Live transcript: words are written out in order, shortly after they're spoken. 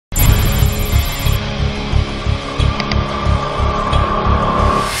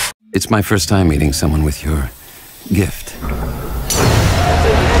my first time meeting someone with your gift.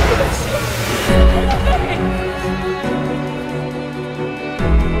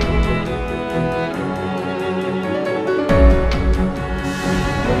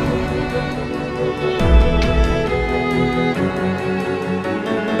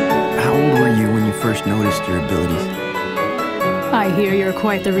 How old were you when you first noticed your abilities? I hear you're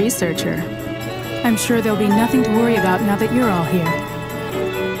quite the researcher. I'm sure there'll be nothing to worry about now that you're all here.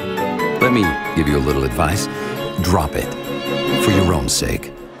 Let me give you a little advice. Drop it. For your own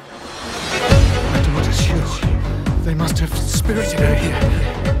sake. My daughter's shoes. They must have spirited her here.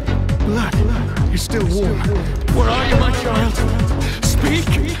 Blood is still warm. Where are you, my child? Speak!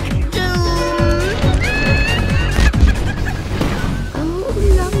 Oh,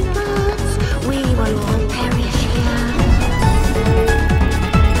 lovebirds, we will all perish here.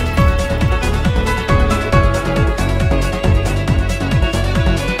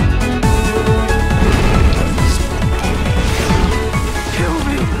 Kill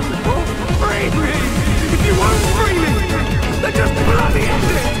me! Oh, free me! If you won't free me, then just bloody end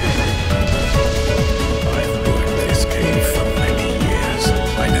it! I've worked this cave for many years.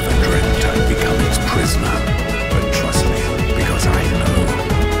 I never dreamt I'd become its prisoner. But trust me, because I know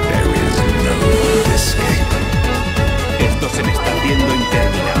there is no escape. Esto se me está haciendo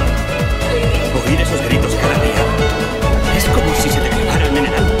interminable. Oír esos gritos cada día. Es como si se te clavaran en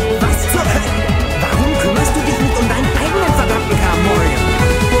el alma. Was zur Hölle? Warum kümmerst du dich nicht um deinen eigenen verdammten Kram, Morgan?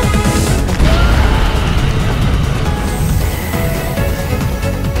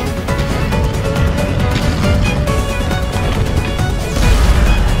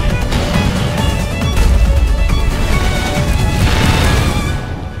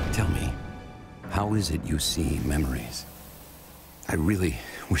 Tell me, how is it you see memories? I really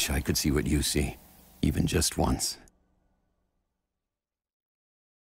wish I could see what you see, even just once.